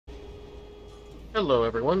Hello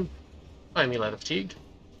everyone, I'm Eli the Fatigued.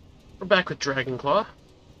 We're back with Dragonclaw,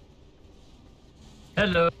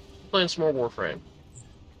 Hello. playing some more Warframe.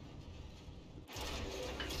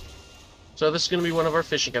 So this is going to be one of our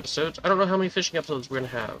fishing episodes. I don't know how many fishing episodes we're going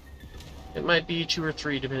to have. It might be 2 or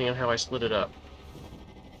 3 depending on how I split it up.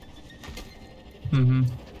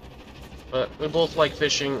 But we both like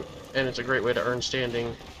fishing, and it's a great way to earn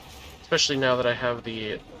standing, especially now that I have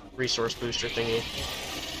the resource booster thingy.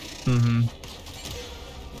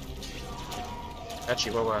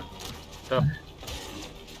 Chihuahua. Up.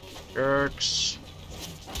 Jerks.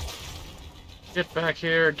 Get back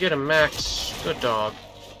here, get him, Max. Good dog.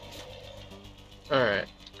 Alright.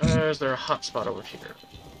 Is there a hot spot over here?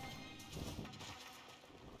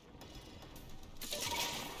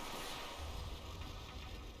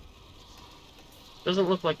 Doesn't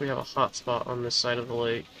look like we have a hot spot on this side of the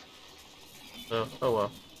lake. So, oh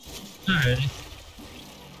well. Alrighty.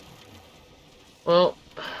 Well,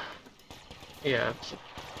 yeah.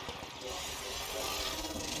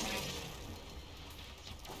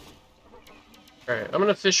 Alright, I'm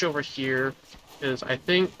gonna fish over here, because I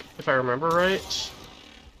think, if I remember right,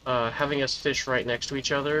 having us fish right next to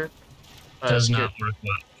each other Does not work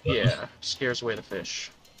well. Yeah, scares away the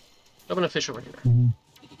fish. I'm gonna fish over here.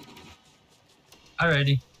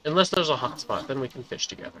 Alrighty. Unless there's a hot spot, then we can fish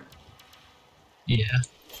together. Yeah.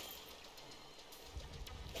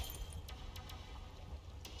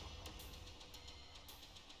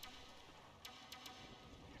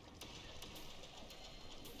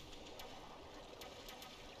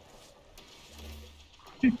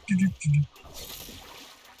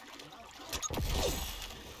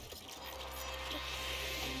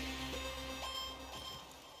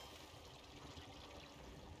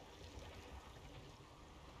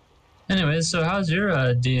 Anyways, so how's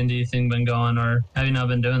your D&D thing been going, or have you not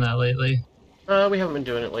been doing that lately? We haven't been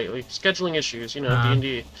doing it lately. Scheduling issues, you know,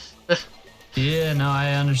 D&D. Yeah, no,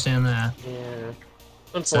 I understand that. Yeah.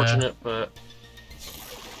 Unfortunate, but...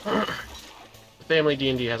 the family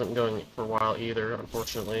D&D hasn't been going for a while either,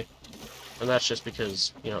 unfortunately. And that's just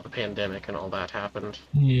because, you know, the pandemic and all that happened.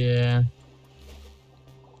 Yeah.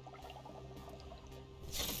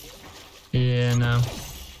 Yeah, no.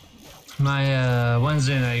 My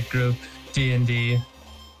Wednesday night group, D&D,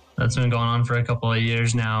 that's been going on for a couple of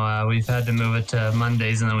years now. We've had to move it to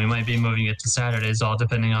Mondays, and then we might be moving it to Saturdays, all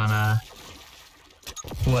depending on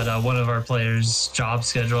what one of our players' job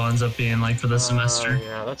schedule ends up being like for the semester.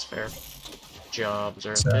 Yeah, that's fair. Jobs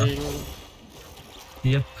are a So, thing.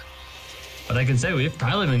 Yep. But I can say we've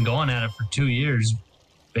probably been going at it for 2 years,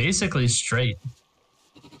 basically straight.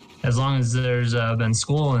 As long as there's been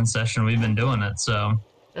school in session, we've been doing it, so...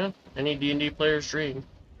 Yeah, any D&D player's dream.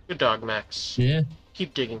 Good dog, Max. Yeah.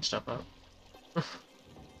 Keep digging stuff up.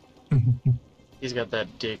 He's got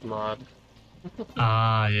that dig mod.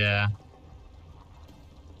 Yeah.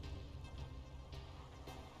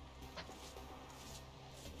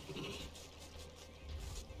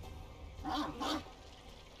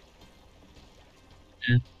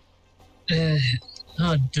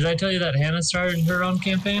 Oh, did I tell you that Hannah started her own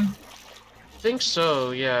campaign? I think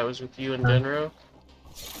so, yeah, it was with you and Denro.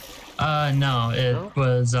 No, it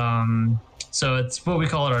was, so it's what we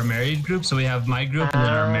call it our married group. So we have my group and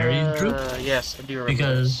then our married group. Yes, I do remember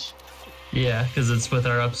because, yeah, because it's with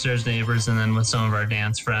our upstairs neighbors and then with some of our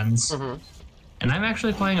dance friends. And I'm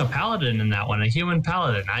actually playing a paladin in that one, a human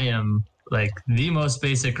paladin. I am, like, the most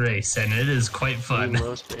basic race, and it is quite fun. The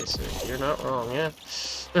most basic. You're not wrong, yeah.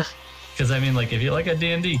 Because, I mean, like, if you like a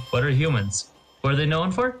D&D, what are humans? What are they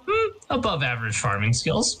known for? Above average farming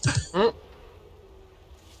skills.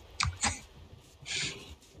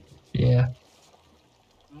 Yeah.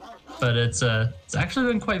 But it's actually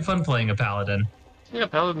been quite fun playing a paladin. Yeah,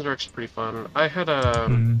 paladins are actually pretty fun. I had a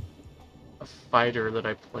fighter that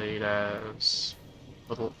I played as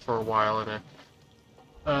for a while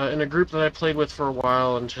in a group that I played with for a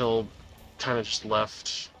while until kind of just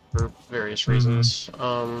left for various reasons.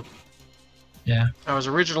 Yeah. I was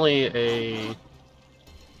originally a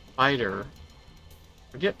fighter.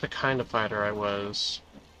 Forget the kind of fighter I was.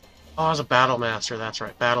 Oh, I was a battle master. That's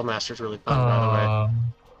right. Battle master's really fun, by the way.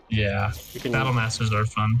 Yeah. Battle masters are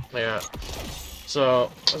fun. Yeah.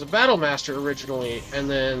 So I was a battle master originally, and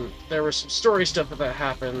then there was some story stuff that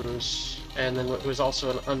happened, and then it was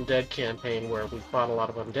also an undead campaign where we fought a lot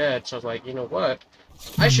of undead. So I was like, you know what?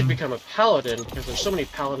 I should become a paladin because there's so many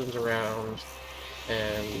paladins around,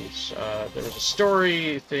 and there was a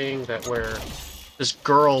story thing that where this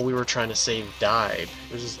girl we were trying to save died.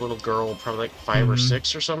 It was this little girl, probably like 5 or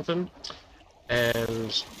 6 or something.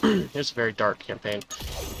 and it was a very dark campaign.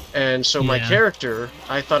 And so my Yeah. character,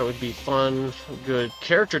 I thought it would be fun, good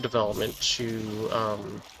character development to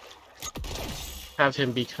have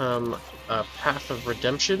him become a Path of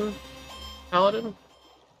Redemption paladin,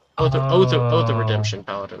 Oath of Redemption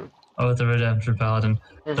paladin. Oh, the Redemption Paladin.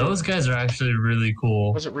 Mhm. Those guys are actually really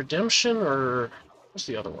cool. Was it Redemption or what's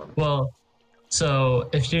the other one? Well, so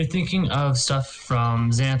if you're thinking of stuff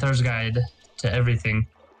from Xanthar's Guide to Everything,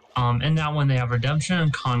 in that one they have Redemption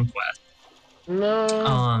and Conquest. No,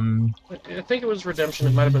 I think it was Redemption.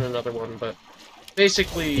 It might have been another one, but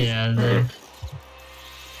basically, yeah,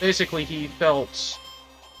 basically he felt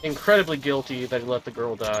incredibly guilty that he let the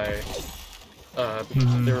girl die.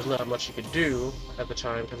 Because there was not much he could do at the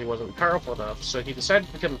time because he wasn't powerful enough. So he decided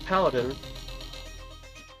to become a paladin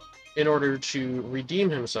in order to redeem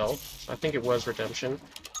himself. I think it was Redemption.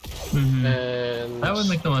 And that would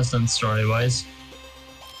make the most sense story-wise.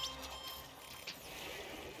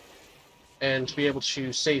 And to be able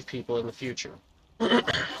to save people in the future.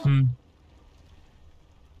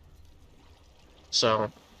 So,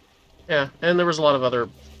 yeah, and there was a lot of other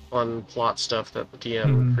fun plot stuff that the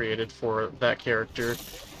DM created for that character.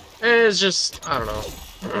 And it's just, I don't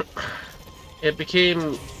know. It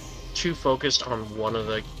became too focused on one of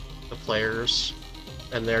the players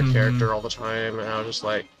and their character all the time, and I was just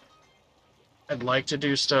like, I'd like to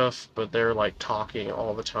do stuff, but they're like talking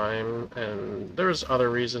all the time, and there's other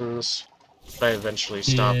reasons, but I eventually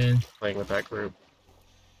stopped playing with that group.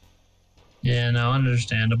 Yeah, no,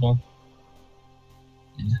 understandable.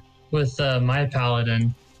 With my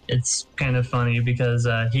paladin, it's kind of funny because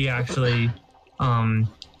he actually,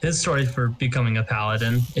 his story for becoming a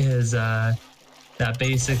paladin is that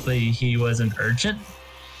basically he was an urchin,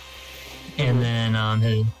 and then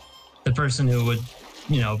the person who would,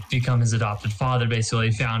 become his adopted father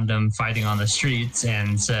basically found him fighting on the streets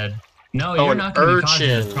and said, "No, you're not going to be causing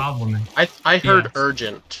this problem." I heard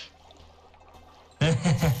urgent.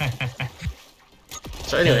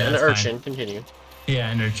 So anyway, an urchin. Fine. Continue.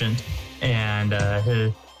 Yeah, an urchin, and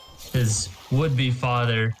his would-be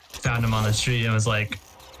father found him on the street and was like,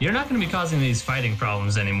 "You're not going to be causing these fighting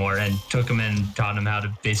problems anymore," and took him in and taught him how to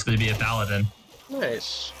basically be a paladin.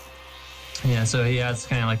 Nice. Yeah, so he has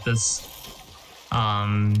kind of like this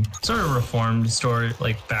sort of reformed story,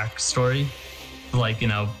 like backstory, like,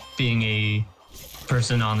 being a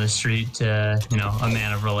person on the street to, a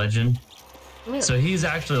man of religion. Yeah. So he's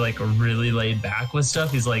actually like really laid back with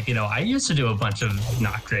stuff. He's like, I used to do a bunch of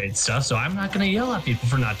not great stuff, so I'm not going to yell at people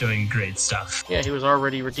for not doing great stuff. Yeah, he was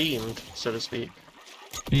already redeemed, so to speak.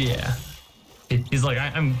 Yeah. He's like,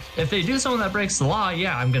 if they do something that breaks the law,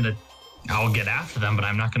 yeah, I'll get after them, but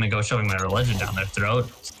I'm not going to go shoving my religion down their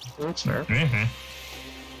throat. That's fair.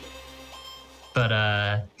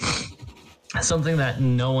 But something that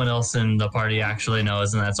no one else in the party actually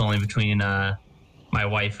knows, and that's only between my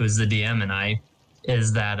wife, who's the DM, and I,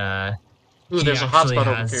 is that he there's actually a hotspot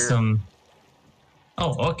has over here. Some.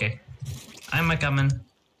 Oh, okay. I'm coming.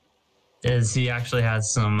 Is he actually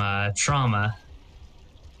has some trauma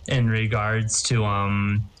in regards to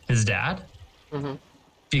his dad?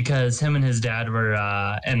 Because him and his dad were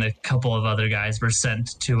and a couple of other guys were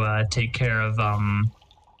sent to take care of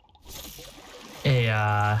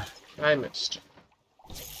I missed.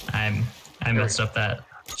 I messed up that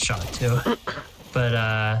shot too.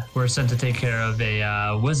 But we're sent to take care of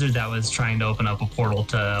a wizard that was trying to open up a portal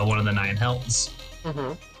to one of the 9 hells.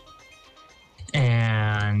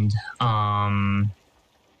 And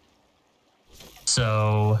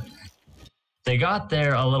so they got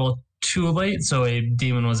there a little too late, so a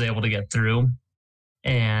demon was able to get through.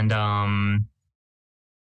 And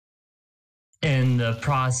in the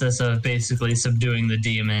process of basically subduing the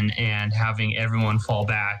demon and having everyone fall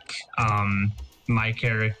back, my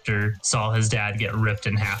character saw his dad get ripped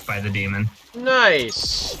in half by the demon.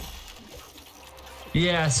 Nice.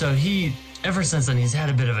 Yeah, so ever since then, he's had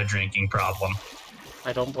a bit of a drinking problem.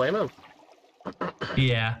 I don't blame him.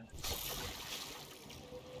 Yeah.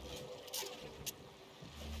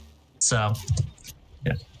 So,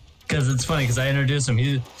 yeah. Because it's funny, because I introduced him,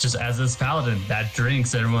 he just, as this paladin that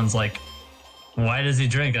drinks, everyone's like, "Why does he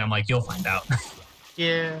drink?" And I'm like, "You'll find out."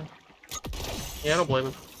 Yeah. Yeah, I don't blame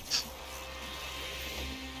him.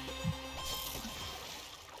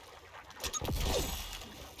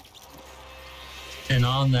 And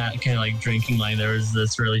on that kind of like drinking line, there was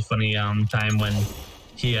this really funny time when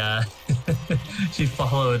he he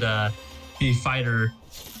followed the fighter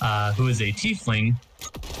who is a tiefling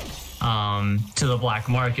to the black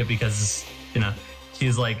market because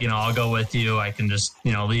he's like, I'll go with you. I can just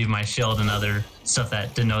leave my shield and other stuff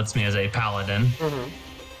that denotes me as a paladin.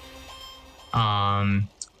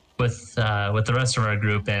 with the rest of our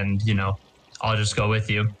group, and I'll just go with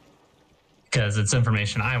you because it's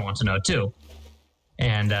information I want to know too.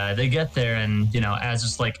 And they get there, and as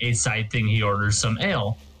just like a side thing, he orders some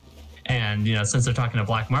ale. And since they're talking to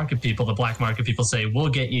black market people, the black market people say, "We'll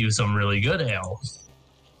get you some really good ale."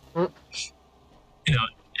 Mm.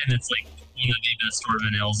 And it's like one of the best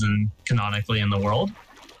dwarven ales canonically in the world.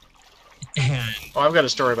 And I've got a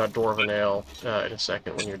story about dwarven ale in a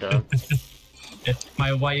second when you're done.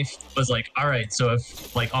 my wife was like, "All right, so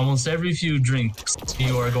if like almost every few drinks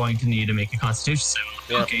you are going to need to make a constitution save."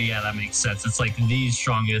 Yeah. Okay, yeah, that makes sense. It's like the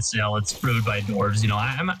strongest ale. It's brewed by dwarves.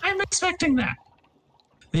 I'm expecting that.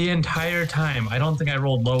 The entire time, I don't think I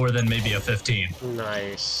rolled lower than maybe a 15.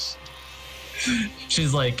 Nice. She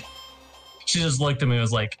just looked at me and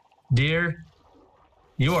was like, "Dear,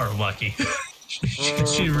 you are lucky."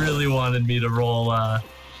 She really wanted me to roll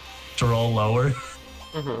lower.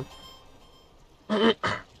 Mm-hmm.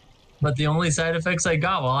 But the only side effects I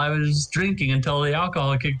got while I was drinking until the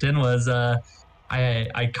alcohol kicked in was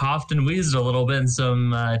I coughed and wheezed a little bit, and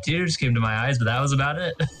some tears came to my eyes, but that was about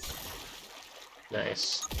it.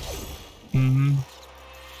 Nice. Mm-hmm.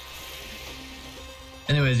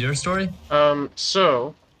 Anyways, your story?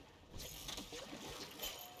 So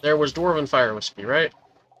there was dwarven fire whiskey, right?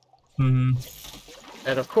 Mm-hmm.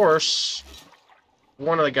 And of course,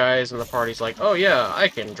 one of the guys in the party's like, "Oh yeah, I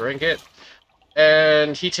can drink it."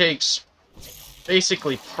 And he takes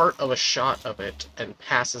basically part of a shot of it and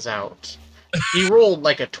passes out. He rolled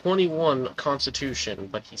like a 21 constitution,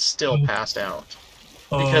 but he still passed out.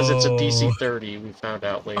 Because it's a DC 30, we found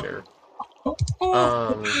out later.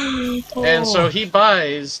 And so he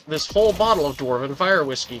buys this whole bottle of dwarven fire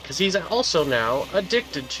whiskey, because he's also now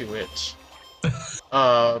addicted to it.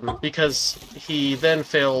 Because he then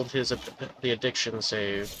failed the addiction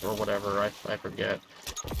save, or whatever, I forget.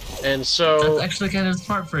 And so... That's actually kind of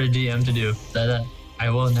smart for a DM to do. I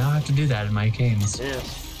will now have to do that in my games. Yeah.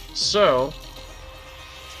 So,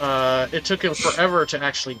 it took him forever to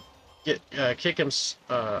actually kick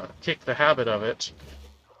the habit of it.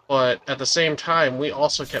 But at the same time, we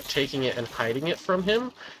also kept taking it and hiding it from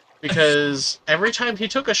him, because every time he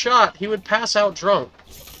took a shot, he would pass out drunk.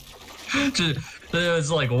 There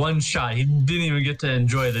was like one shot. He didn't even get to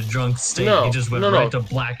enjoy the drunk state. No, he just went right to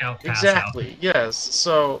blackout, pass exactly, yes.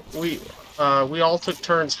 So we all took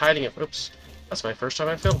turns hiding it. Oops, that's my first time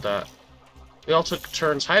I failed that. We all took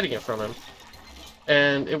turns hiding it from him,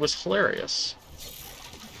 and it was hilarious.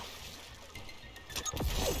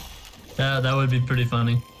 Yeah, that would be pretty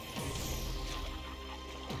funny.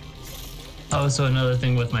 Oh, so another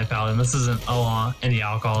thing with my paladin. This isn't any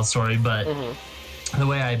alcohol story, but the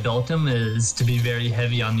way I built him is to be very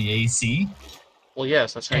heavy on the AC. Well,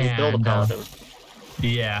 yes, that's how you build a paladin.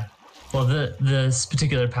 Yeah. Well, this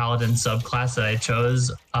particular paladin subclass that I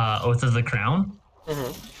chose, Oath of the Crown,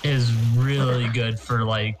 is really good for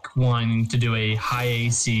like wanting to do a high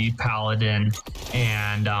AC paladin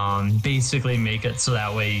and basically make it so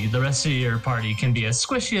that way the rest of your party can be as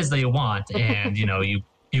squishy as they want, and you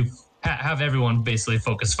have everyone basically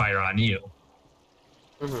focus fire on you.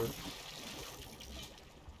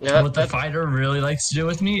 Yeah, what the fighter really likes to do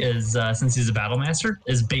with me is, since he's a battle master,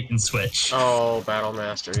 is bait and switch. Oh, battle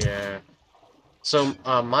master, yeah. So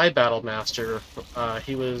my battle master,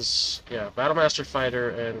 he was battle master fighter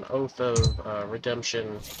and Oath of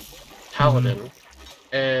Redemption paladin,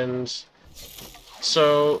 and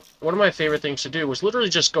so one of my favorite things to do was literally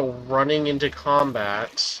just go running into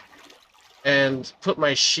combat and put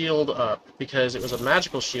my shield up, because it was a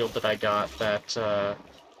magical shield that I got that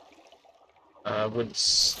would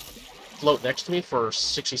float next to me for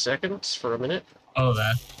 60 seconds, for a minute. Oh,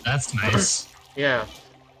 that's nice. Yeah.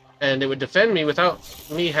 And it would defend me without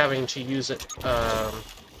me having to use it.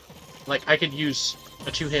 Like, I could use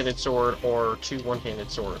a two-handed sword or two one-handed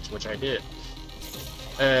swords, which I did.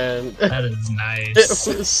 And that is nice.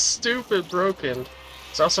 It was stupid broken.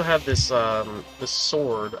 It's also had this this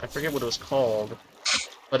sword. I forget what it was called,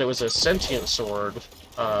 but it was a sentient sword,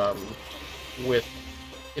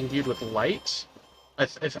 imbued with light.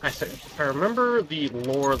 If I remember the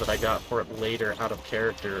lore that I got for it later out of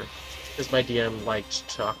character, because my DM liked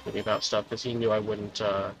talking to me about stuff because he knew I wouldn't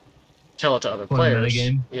tell it to other players.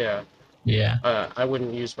 Metagame? Yeah. Yeah. I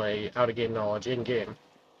wouldn't use my out-of-game knowledge in-game,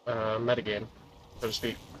 metagame, so to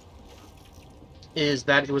speak. Is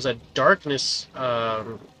that it was a darkness,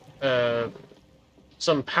 some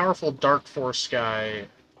powerful dark force guy,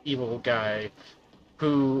 evil guy,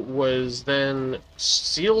 who was then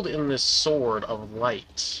sealed in this sword of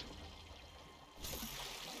light.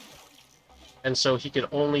 And so he could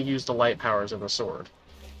only use the light powers in the sword.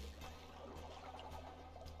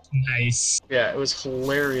 Nice. Yeah, it was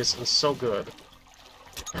hilarious and so good.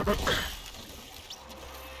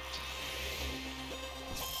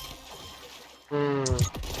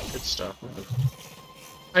 Good stuff.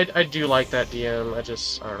 I do like that DM. I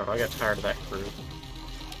don't know, I got tired of that crew.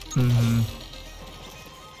 Mm-hmm.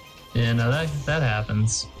 Yeah, no, that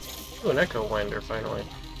happens. Ooh, an Echo Winder, finally.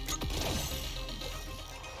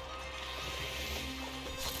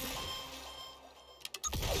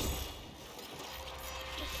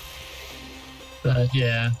 But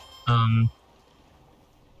yeah,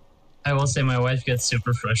 I will say my wife gets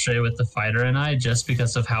super frustrated with the fighter and I just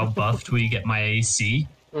because of how buffed we get my AC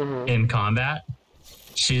in combat.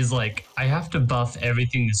 She's like, I have to buff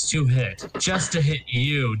everything that's to hit just to hit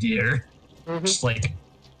you, dear. Just like,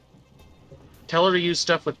 tell her to use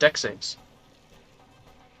stuff with dex saves.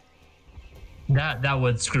 that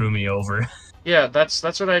would screw me over. Yeah, that's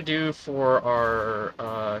what I do for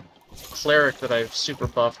our cleric that I've super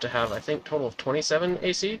buffed to have, I think, total of 27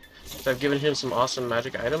 AC. So I've given him some awesome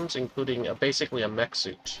magic items, including basically a mech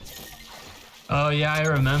suit. Oh yeah, I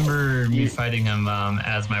remember me fighting him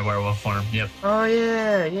as my werewolf form. Yep. Oh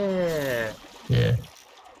yeah. Yeah.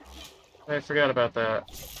 I forgot about that.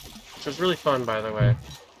 Which was really fun, by the way.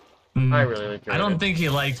 I really enjoyed it. I don't think he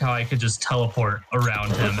liked how I could just teleport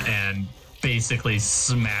around him and basically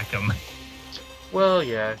smack him. Well,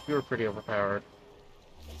 yeah, you were pretty overpowered.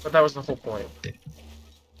 But that was the whole point.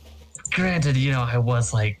 Granted, you know, I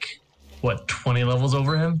was like, what, 20 levels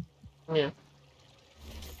over him? Yeah.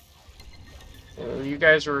 You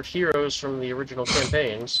guys were heroes from the original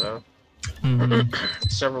campaign, so...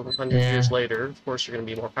 several hundred years later, of course you're going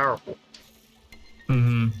to be more powerful.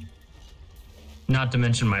 Not to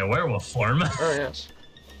mention my werewolf form. Oh, yes.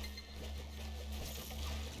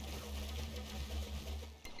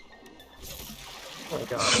 Oh my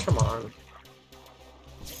god, come on.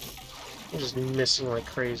 I'm just missing like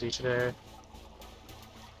crazy today.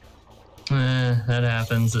 That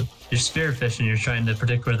happens. You're spearfishing, you're trying to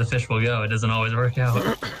predict where the fish will go. It doesn't always work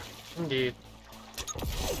out. Indeed.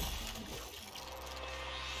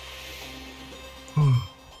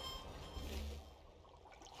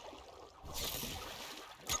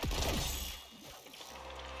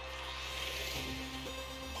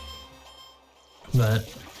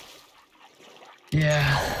 But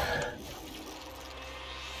yeah.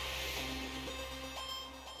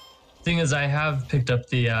 Thing is, I have picked up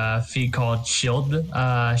the feat called Shield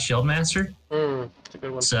Master. That's a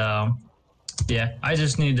good one. So yeah, I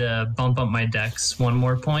just need to bump up my dex one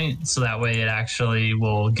more point, so that way it actually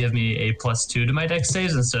will give me a +2 to my dex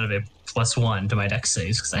saves instead of a +1 to my dex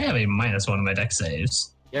saves, because I have a -1 to my dex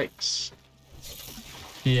saves. Yikes.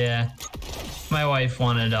 Yeah. My wife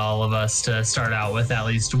wanted all of us to start out with at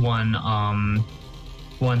least one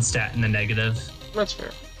stat in the negative. That's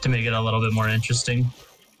fair. To make it a little bit more interesting.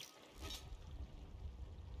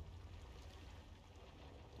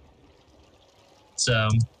 So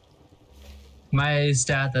my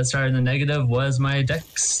stat that started in the negative was my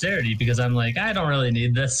dexterity, because I'm like, I don't really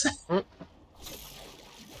need this.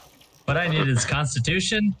 What I need is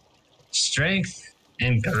constitution, strength,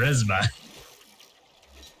 and charisma.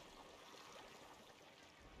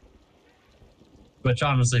 Which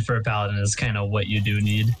honestly for a paladin is kind of what you do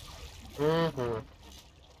need.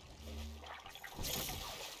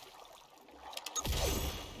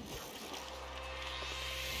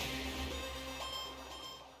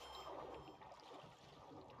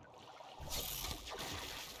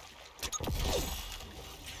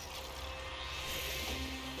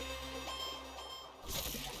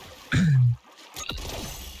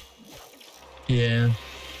 Yeah.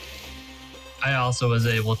 I also was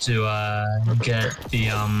able to get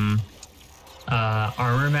the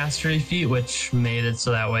armor mastery feat, which made it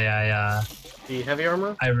so that way I the heavy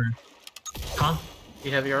armor? Huh?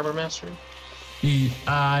 The heavy armor mastery?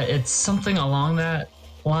 It's something along that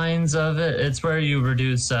lines of it. It's where you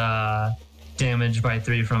reduce damage by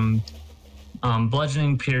 3 from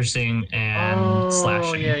bludgeoning, piercing, and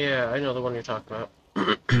slashing. Oh, yeah, I know the one you're talking about.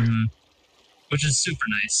 Which is super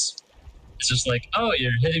nice. It's just like, oh,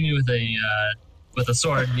 you're hitting me with a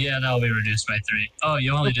sword. Yeah, that'll be reduced by 3. Oh,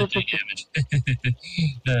 you only did 3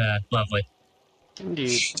 damage. Lovely.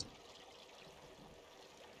 Indeed.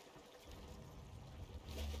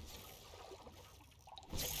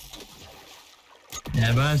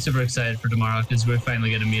 Yeah, but I'm super excited for tomorrow because we're finally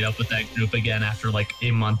going to meet up with that group again after like a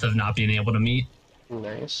month of not being able to meet.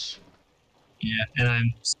 Nice. Yeah, and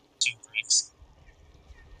I'm super excited.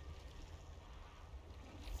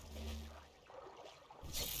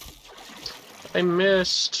 I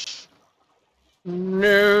missed.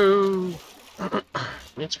 No.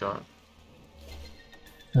 It's gone.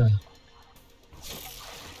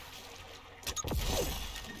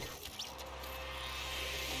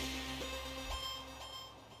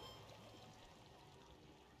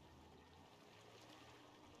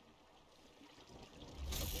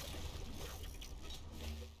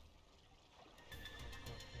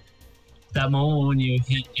 that moment when you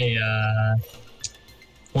hit a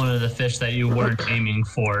one of the fish that you weren't aiming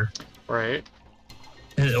for. Right.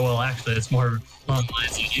 Well, actually, it's more along the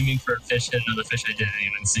lines of aiming for a fish, hit another fish I didn't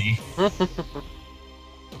even see.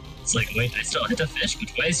 It's like, wait, I still hit a fish, but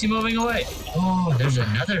why is he moving away? Oh, there's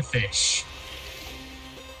another fish.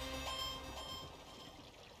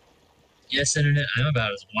 Yes, internet, I'm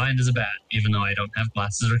about as blind as a bat, even though I don't have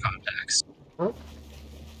glasses or contacts.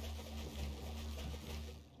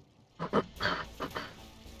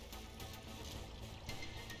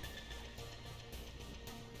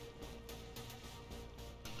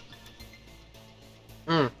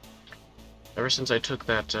 Ever since I took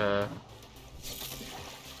that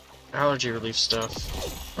allergy relief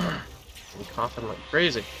stuff, I'm coughing like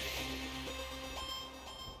crazy.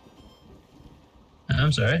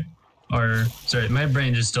 I'm sorry. Sorry, my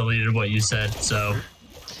brain just deleted what you said, so...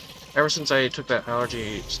 Ever since I took that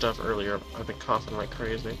allergy stuff earlier, I've been coughing like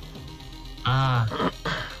crazy. Ah.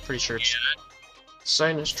 Pretty sure it's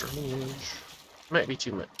sinus drainage. Might be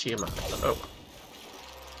too much TMI, but oh.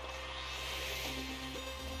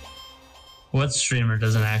 What streamer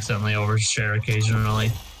doesn't accidentally overshare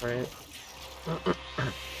occasionally? Right.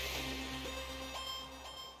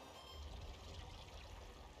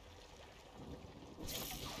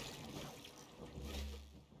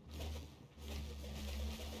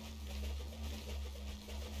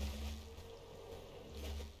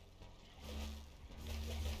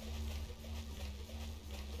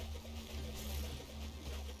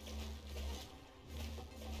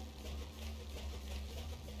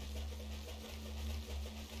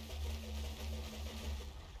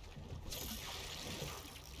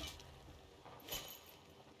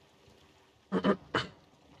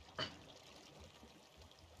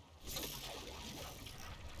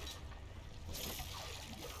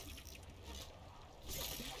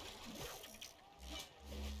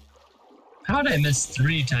 How did I miss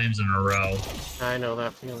 3 times in a row? I know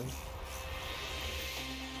that feeling.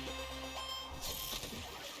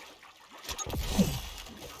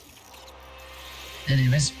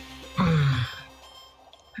 Anyways.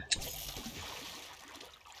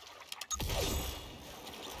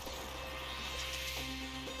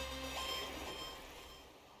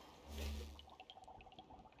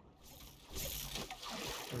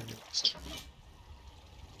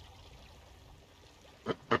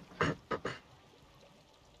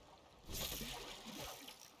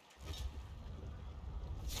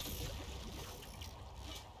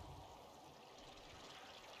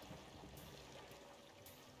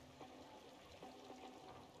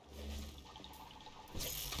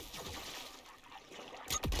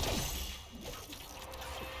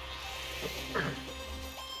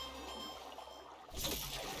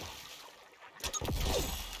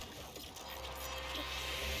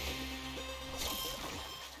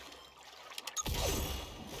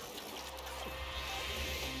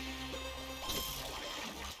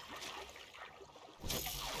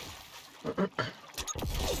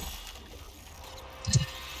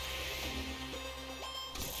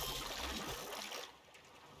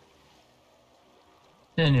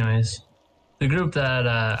 Anyways, the group that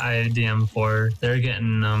I DM for, they're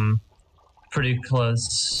getting pretty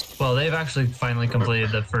close. Well, they've actually finally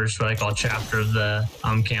completed the first, what I call chapter of the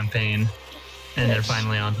campaign, and they're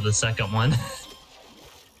finally on to the second one.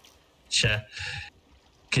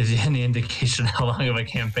 Gives you any indication how long of a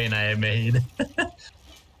campaign I had made.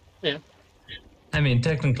 Yeah. I mean,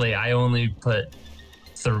 technically, I only put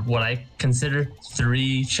what I consider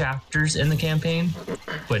 3 chapters in the campaign,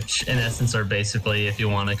 which in essence are basically, if you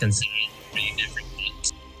want to consider it, 3 different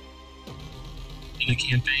books in the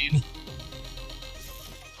campaign.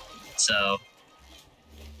 So,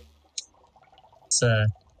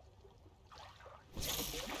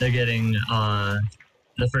 they're getting,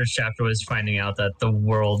 the first chapter was finding out that the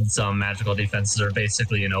world's magical defenses are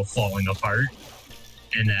basically, you know, falling apart,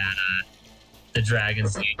 and that the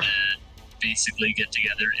dragons need to basically get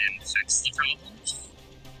together and fix the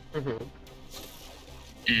problem.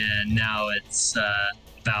 And now it's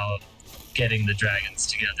about getting the dragons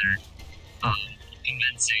together,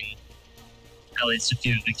 convincing at least a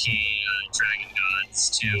few of the key dragon gods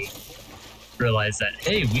to realize that,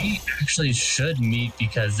 hey, we actually should meet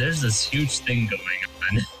because there's this huge thing going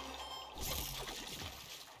on.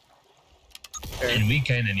 And we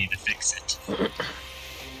kind of need to fix it.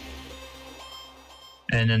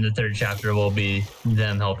 And then the 3rd chapter will be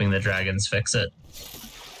them helping the dragons fix it.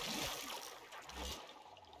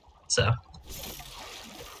 So.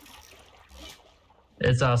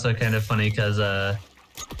 It's also kind of funny because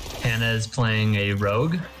Hannah is playing a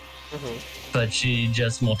rogue, but she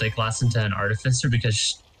just multi-classed into an artificer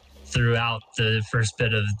because throughout the first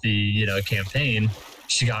bit of the campaign,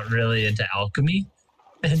 she got really into alchemy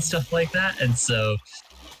and stuff like that. And so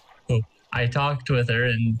I talked with her,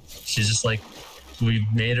 and she's just like, we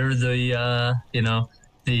made her the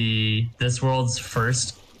this world's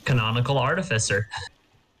first canonical artificer.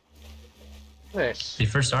 Nice. The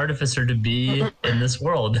first artificer to be in this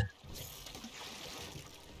world.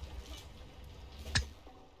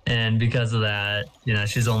 And because of that,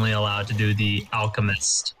 she's only allowed to do the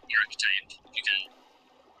alchemist archetype, because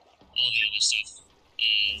all the other stuff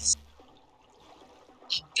is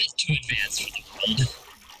a bit too advanced for the world.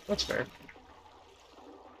 That's fair.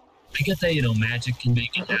 I get that, magic can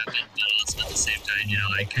make it happen, but also at the same time,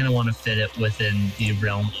 I kind of want to fit it within the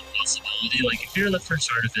realm of possibility. Like, if you're the first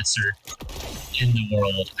artificer in the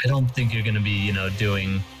world, I don't think you're going to be,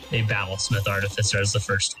 doing a battlesmith artificer as the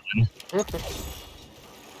first one.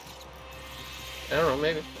 I don't know,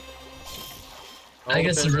 maybe. I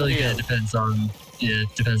guess it really kind of depends on the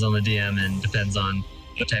DM and depends on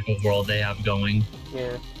what type of world they have going.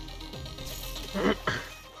 Yeah.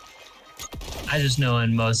 I just know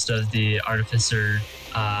in most of the artificer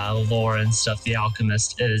lore and stuff, the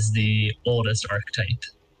alchemist is the oldest archetype.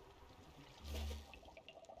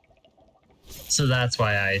 So that's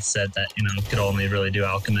why I said that, could only really do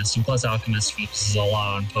alchemist. And plus alchemist focuses a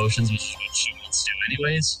lot on potions, which is what she wants to do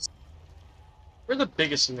anyways. We're the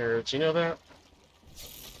biggest nerds, you know that?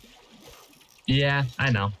 Yeah, I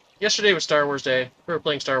know. Yesterday was Star Wars Day. We were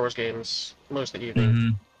playing Star Wars games most of the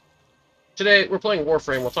evening. Today, we're playing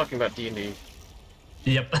Warframe while talking about D&D.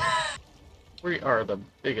 Yep. We are the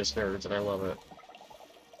biggest nerds, and I love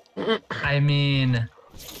it. I mean,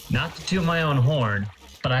 not to toot my own horn,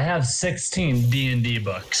 but I have 16 D&D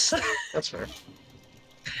books. That's fair.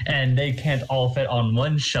 And they can't all fit on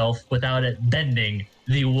one shelf without it bending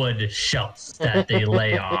the wood shelf that they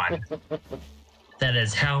lay on. That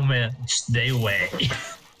is how much they weigh.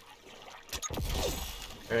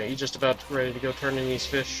 Alright, you just about ready to go turn in these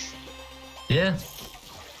fish? Yeah.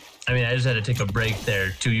 I mean, I just had to take a break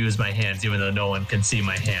there to use my hands, even though no one can see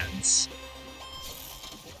my hands.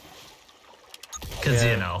 Because,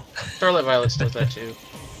 Starlight Violet does that too.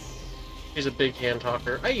 She's a big hand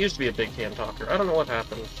talker. I used to be a big hand talker. I don't know what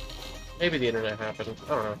happened. Maybe the internet happened.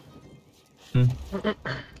 I don't know.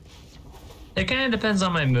 It kind of depends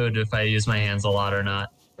on my mood if I use my hands a lot or not.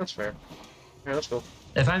 That's fair. Yeah, that's cool.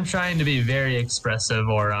 If I'm trying to be very expressive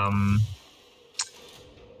or am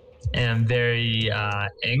very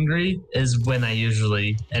angry is when I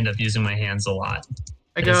usually end up using my hands a lot.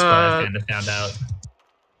 I That's what I've got kind of found out.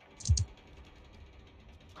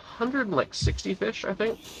 160 fish, I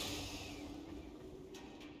think.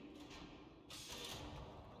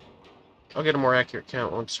 I'll get a more accurate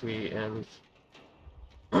count once we end.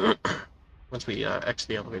 Once we exit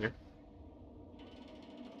the elevator.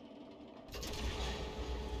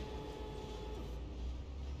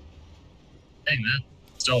 Dang, man.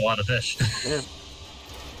 Still a lot of fish. Yeah.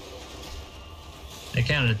 I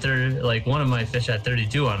counted one of my fish had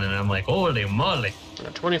 32 on it, and I'm like, holy moly.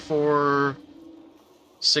 24,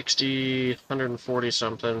 60, 140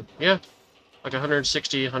 something. Yeah. Like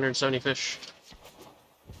 160, 170 fish.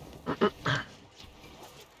 I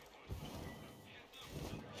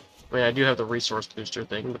mean, I do have the resource booster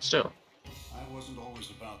thing, but still. I wasn't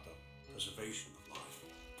always about the preservation of life.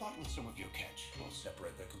 Part with some of your catch. We'll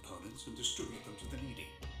separate their components and distribute them to the needy.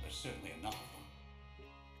 There's certainly enough of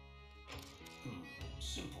them.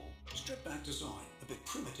 Simple, stripped-back design. A bit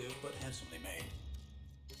primitive, but handsomely made.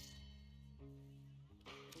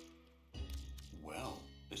 Well,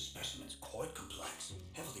 this specimen's quite complex,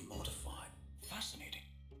 heavily modified. Fascinating.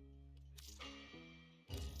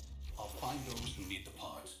 I'll find those who need the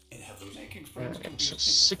parts and have those making friends. So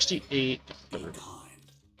 68. Be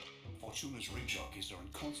kind. Fortuna's ring jockeys are in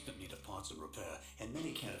constant need of parts and repair, and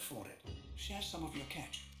many can't afford it. Share some of your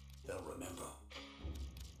catch. They'll remember.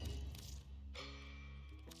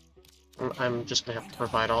 I'm just gonna have to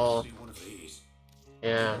provide all.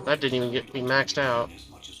 Yeah, that didn't even get me maxed out.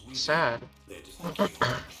 Sad.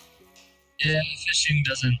 Yeah, fishing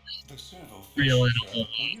doesn't reel in a whole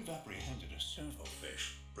lot.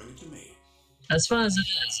 As fun as it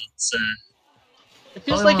is, it's It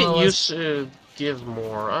feels like it used to give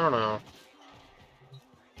more. I don't know.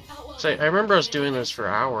 So I remember us doing this for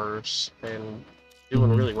hours and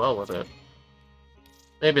doing really well with it.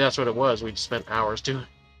 Maybe that's what it was. We spent hours doing.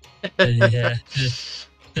 Yeah,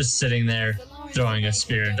 just sitting there throwing a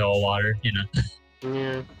spear into a water,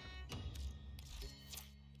 Yeah.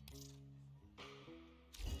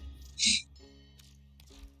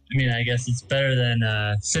 I mean, I guess it's better than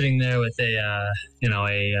sitting there with a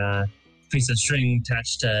piece of string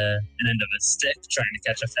attached to an end of a stick trying to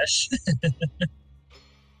catch a fish.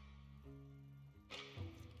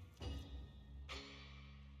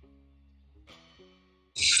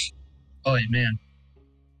 Oh, man.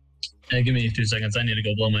 Yeah, give me 2 seconds. I need to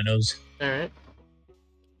go blow my nose. Alright.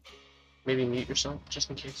 Maybe mute yourself, just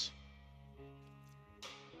in case.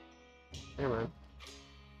 Never mind.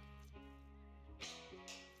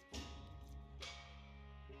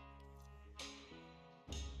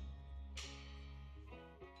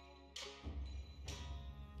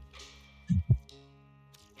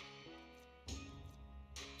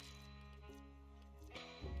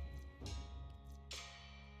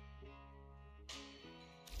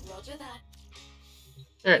 Roger that.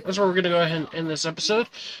 Alright, that's where we're going to go ahead and end this episode.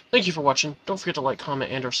 Thank you for watching. Don't forget to like,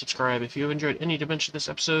 comment, and or subscribe if you enjoyed any dimension of this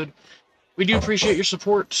episode. We do appreciate your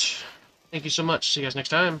support. Thank you so much. See you guys next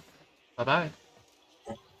time. Bye-bye.